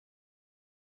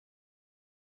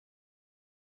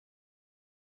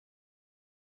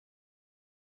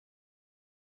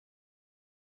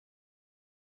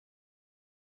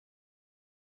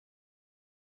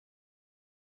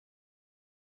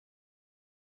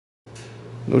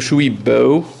No Shui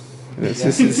bow.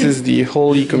 This is the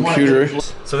holy computer.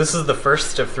 So this is the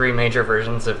first of 3 major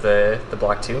versions of the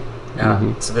Block 2.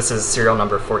 So this is serial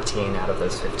number 14 out of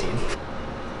those 15.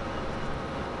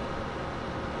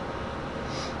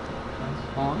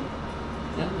 On.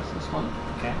 Yeah, this is one.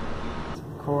 Okay.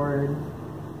 Record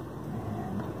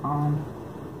and on.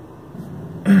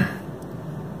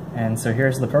 And so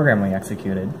here's the program we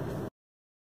executed.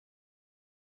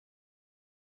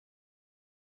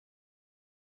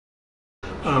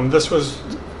 This was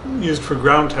used for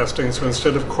ground testing, so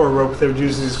instead of core rope, they would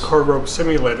use these core rope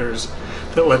simulators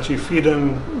that let you feed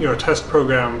in your test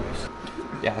program.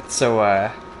 Yeah,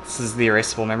 so this is the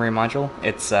erasable memory module.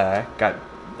 It's got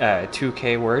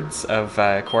 2K words of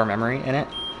core memory in it.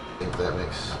 I think that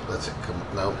makes, lets it come,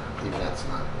 no, even that's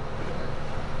not.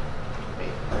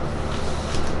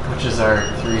 Which is our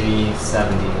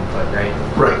 370 input, right?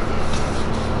 Right.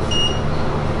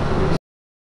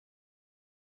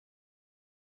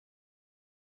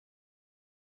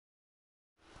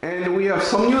 And we have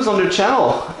some news on the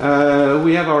channel.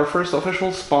 We have our first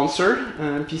official sponsor,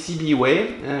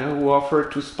 pcbs, who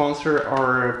offered to sponsor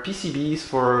our PCBs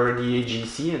for the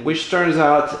AGC, which turns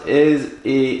out is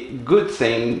a good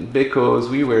thing because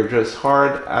we were just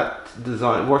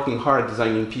working hard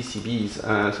designing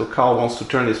PCBs. So Carl wants to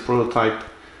turn his prototype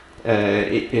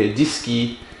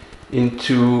Disky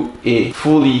into a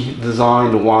fully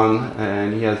designed one,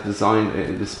 and he has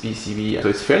designed this PCB. So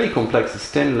it's fairly complex,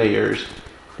 it's 10 layers.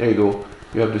 There you go,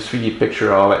 you have the 3D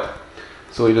picture of it.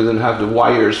 So it doesn't have the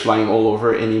wires flying all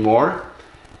over anymore.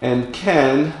 And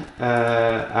Ken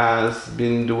has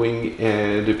been doing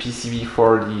the PCB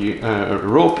for the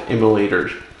rope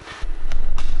emulators.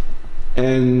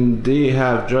 And they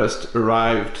have just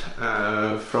arrived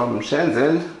from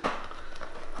Shenzhen.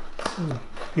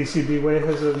 PCBWay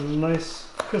has a nice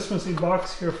Christmassy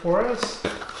box here for us.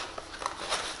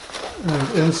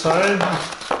 And inside,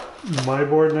 my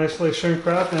board nicely shrink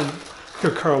wrapped. And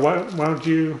here, Carl, why don't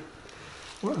you?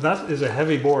 Well, that is a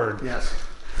heavy board. Yes,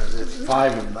 because it's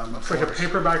 5 of them. It's like a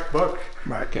paperback book.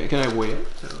 Right. Can I weigh it?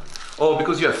 Oh,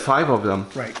 because you have 5 of them.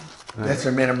 Right. That's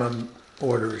the minimum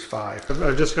order is 5.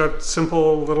 I've just got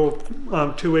simple little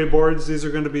 2-way boards. These are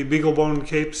going to be beagle bone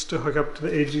capes to hook up to the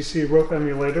AGC rope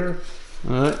emulator.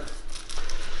 All right.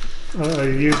 I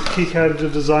used KiCad to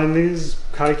design these,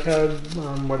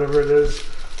 KiCad, whatever it is.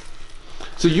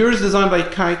 So yours designed by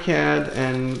KiCad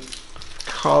and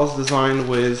Carl's design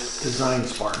with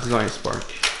DesignSpark.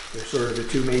 DesignSpark. They're sort of the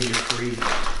 2 major breeds.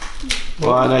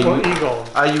 Eagle.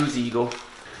 I use Eagle.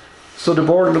 So the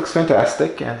board looks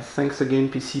fantastic, and thanks again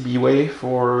pcbway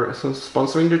for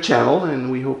sponsoring the channel,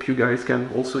 and we hope you guys can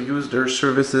also use their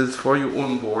services for your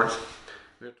own boards.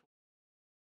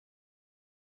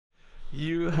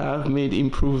 You have made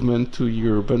improvement to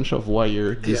your bunch of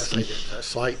wire. Yes, a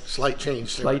slight change.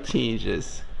 Slight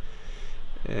changes.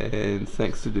 And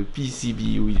thanks to the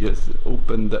PCB we just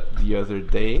opened up the other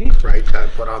day. Right, I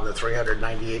put on the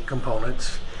 398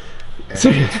 components, and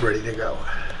it's ready to go.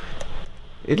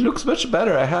 It looks much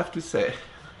better, I have to say.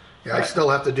 Yeah, I still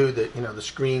have to do the, the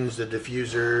screens, the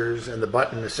diffusers, and the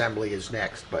button assembly is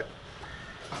next, but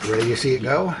ready to see it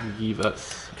go? Give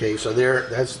us. Okay, so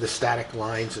that's the static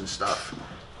lines and stuff.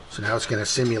 So now it's going to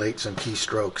simulate some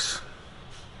keystrokes.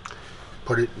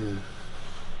 Put it in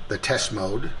the test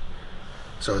mode.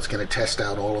 So it's going to test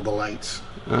out all of the lights.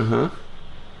 Uh-huh.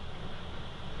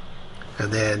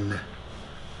 And then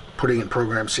putting in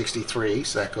program 63,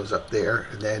 so that goes up there,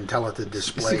 and then tell it to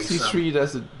display 63,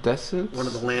 that's the descent? one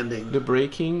of the landing. The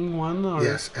braking one? Or?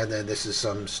 Yes, and then this is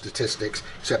some statistics,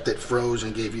 except it froze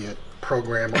and gave you a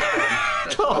program.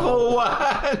 Oh,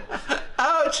 what?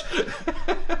 Ouch!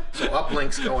 So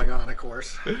uplinks going on, of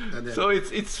course. And then, so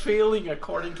it's failing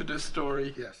according to the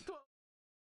story. yes.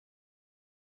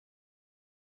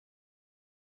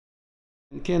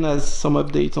 Ken has some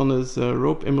updates on his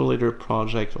rope emulator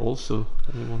project also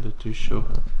that I wanted to show.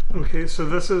 Okay, so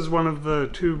this is one of the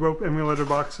 2 rope emulator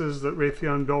boxes that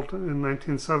Raytheon built in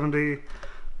 1970.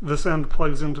 This end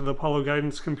plugs into the Apollo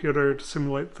guidance computer to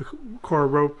simulate the core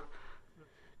rope.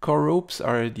 Core ropes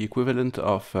are the equivalent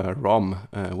of ROM,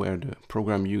 where the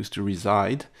program used to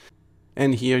reside.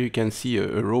 And here you can see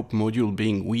a rope module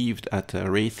being weaved at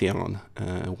Raytheon.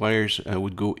 Wires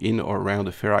would go in or around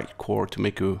the ferrite core to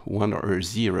make a 1 or a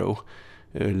 0,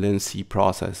 a lengthy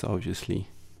process obviously.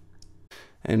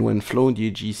 And when flown,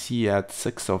 the AGC had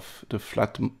 6 of the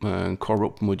flat core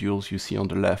rope modules you see on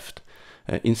the left.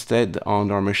 Instead,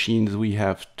 on our machines, we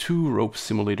have 2 rope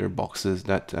simulator boxes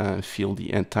that fill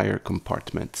the entire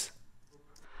compartment.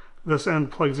 This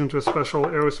end plugs into a special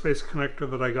aerospace connector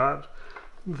that I got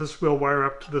This will wire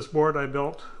up to this board I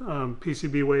built.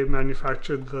 PCB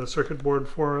manufactured the circuit board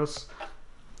for us.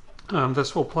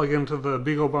 This will plug into the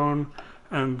BeagleBone,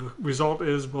 and the result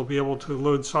is we'll be able to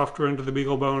load software into the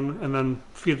BeagleBone and then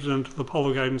feed it into the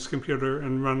Polo guidance computer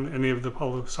and run any of the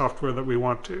Polo software that we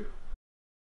want to.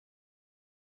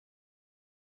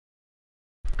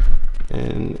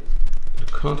 And the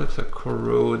contacts are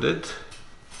corroded.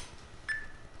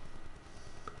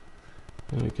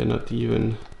 And I cannot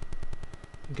even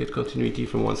get continuity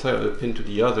from one side of the pin to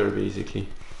the other, basically.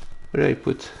 Where did I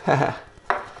put?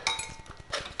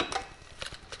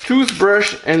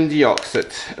 Toothbrush and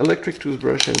deoxit. Electric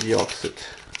toothbrush and deoxit.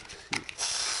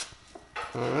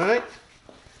 Alright.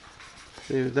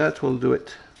 So if that will do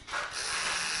it.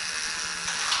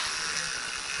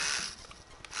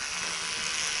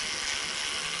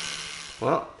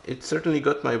 Well, it certainly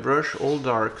got my brush all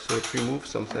dark, so it removed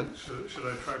something. Should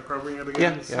I try probing it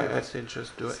again? Yeah, I said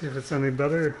just do it. See if it's any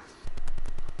better.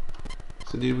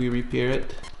 So did we repair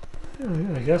it?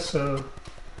 I guess so.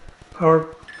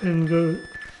 Power pin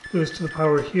goes to the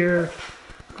power here.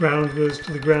 Ground goes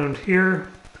to the ground here.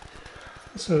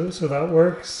 So that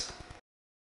works.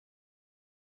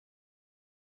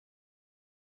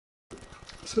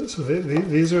 So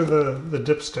these are the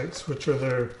dipsticks, which are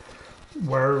their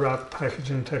wire wrap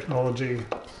packaging technology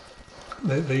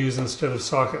they use instead of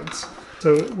sockets.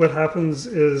 So what happens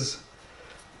is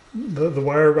the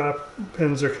wire wrap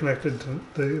pins are connected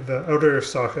to the outer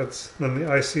sockets, then the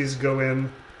ICs go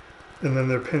in, and then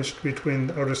they're pinched between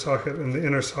the outer socket and the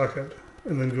inner socket,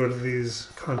 and then go to these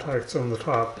contacts on the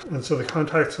top. And so the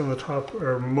contacts on the top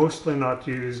are mostly not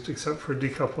used except for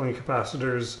decoupling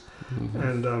capacitors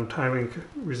and timing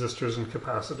resistors and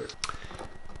capacitors.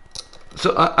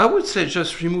 So I would say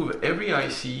just remove every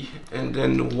IC and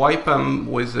then wipe them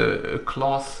with a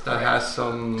cloth that has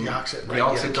some Deoxit,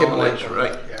 on it,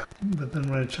 right? Yeah. But then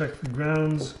when I check the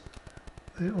grounds,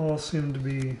 they all seem to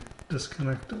be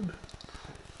disconnected.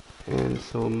 And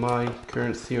so my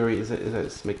current theory is that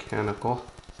it's mechanical.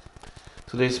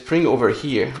 So there's spring over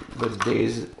here, but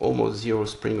there's almost zero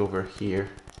spring over here.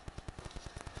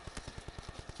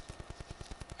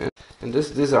 And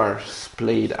these are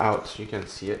splayed out, so you can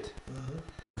see it.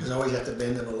 Because always have to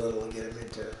bend them a little and get them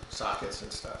into sockets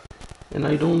and stuff. And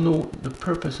I don't know the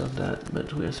purpose of that,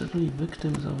 but we are certainly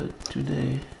victims of it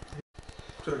today.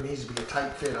 So it needs to be a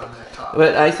tight fit on that top.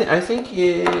 But I think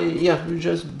yeah, you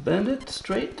just bend it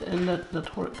straight and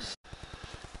that works.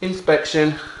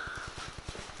 Inspection.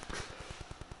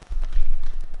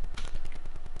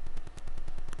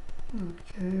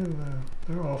 Okay,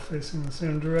 they're all facing the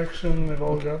same direction. They've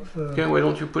all got the. Okay, why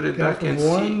don't you put it back and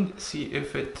one. see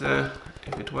if it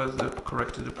was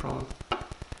corrected the problem.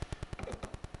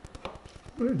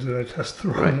 Wait, did I test the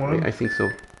wrong one? I think so.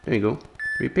 There you go.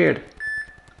 Repaired.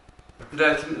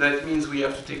 That means we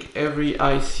have to take every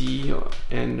IC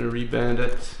and reband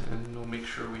it and make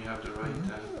sure we have the right.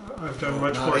 I've done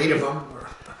much Not more. 8 of them.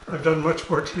 I've done much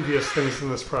more tedious things in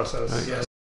this process. Right. Yes.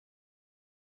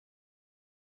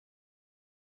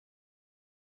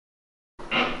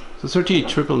 So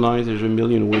 38999, there's a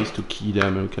million ways to key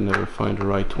them and we can never find the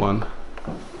right one.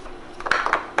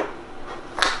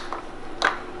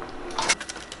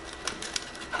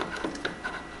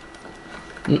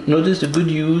 Notice the good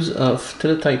use of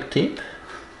teletype tape.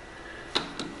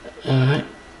 Alright.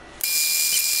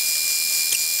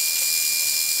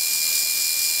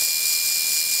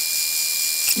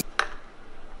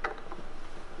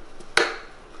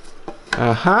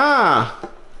 Aha!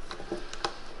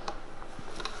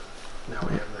 Now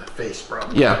we have the face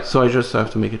problem. Yeah, so I just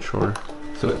have to make it shorter.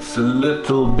 So it's a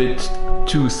little bit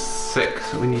too thick,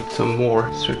 so we need some more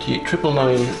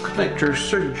 38999 connector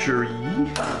surgery.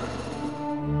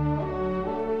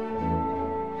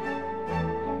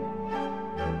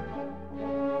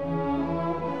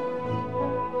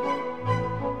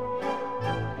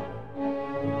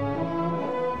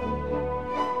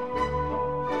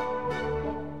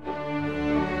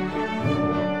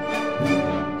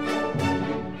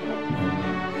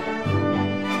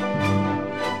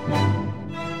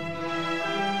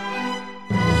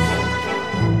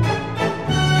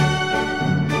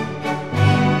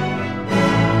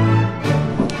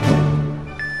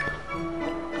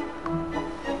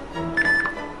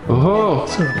 Oh,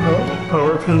 So the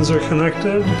power pins are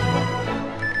connected.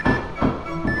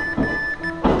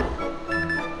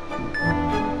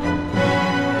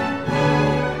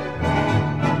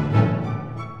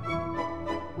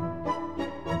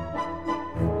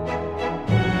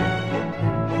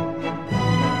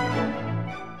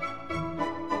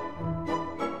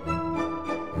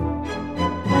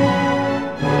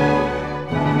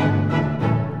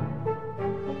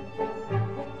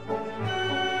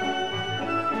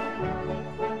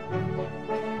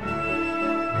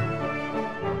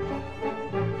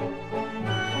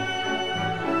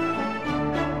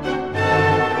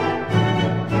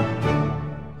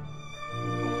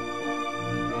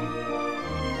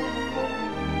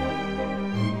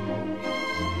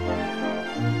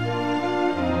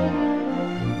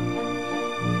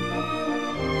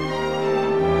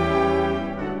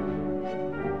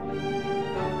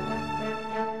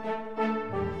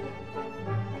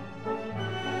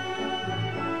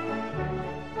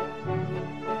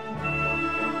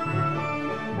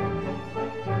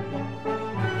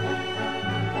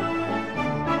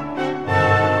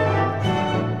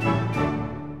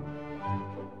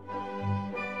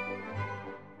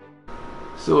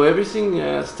 So everything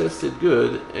has tested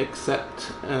good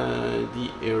except the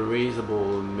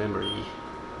erasable memory.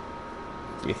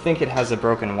 We think it has a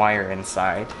broken wire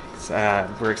inside.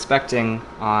 We're expecting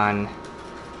on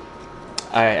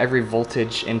every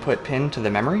voltage input pin to the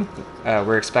memory,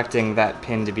 we're expecting that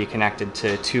pin to be connected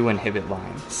to 2 inhibit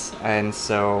lines. And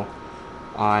so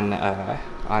on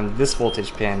this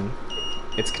voltage pin,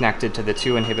 it's connected to the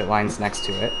 2 inhibit lines next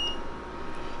to it.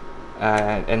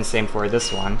 And same for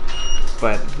this one.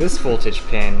 But this voltage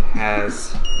pin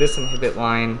has this inhibit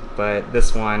line, but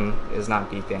this one is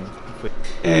not beeping.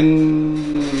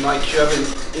 And Mike, you have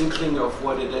an inkling of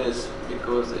what it is,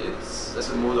 because it's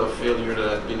a mode of failure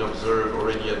that had been observed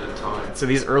already at the time. So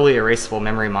these early erasable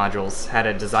memory modules had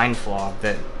a design flaw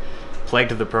that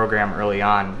plagued the program early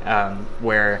on,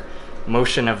 where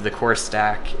motion of the core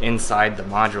stack inside the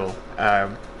module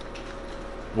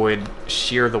would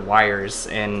shear the wires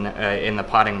in the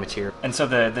potting material. And so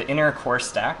the inner core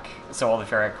stack, so all the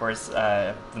ferrite cores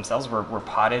themselves were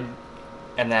potted,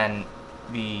 and then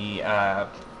the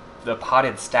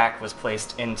potted stack was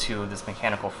placed into this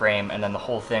mechanical frame, and then the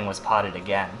whole thing was potted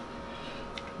again.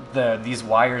 These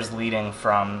wires leading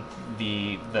from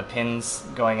the pins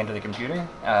going into the computer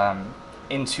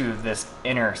into this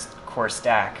inner core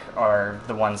stack are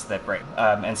the ones that break.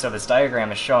 And so this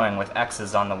diagram is showing with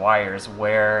X's on the wires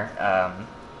where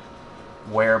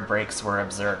breaks were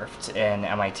observed in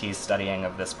MIT's studying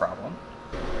of this problem.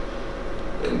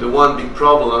 And the one big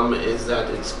problem is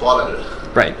that it's potted.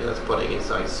 Right. It's potting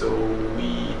inside. So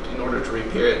in order to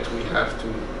repair it, we have to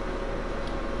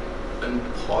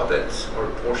unpot it, or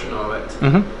a portion of it.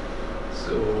 Mm-hmm.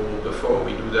 So before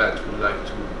we do that, we'd like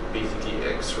to basically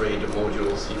X-ray the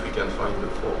module, see if we can find the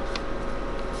fault.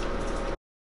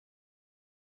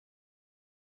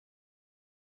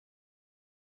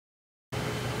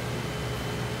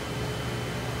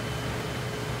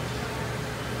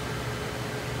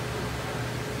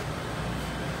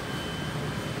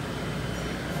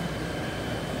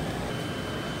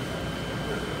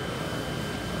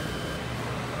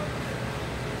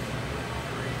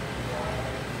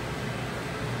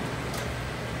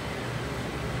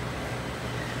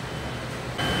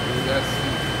 That's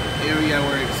the area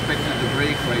where I expected the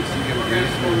break, right? So you get a very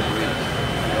small break.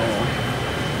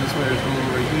 This wire is going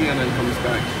over here and then comes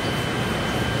back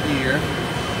here.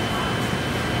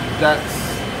 That's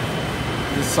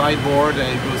the sideboard, and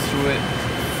it goes through it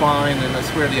fine, and that's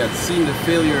where they had seen the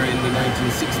failure in the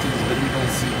 1960s, but we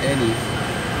don't see any.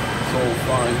 It's all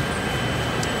fine.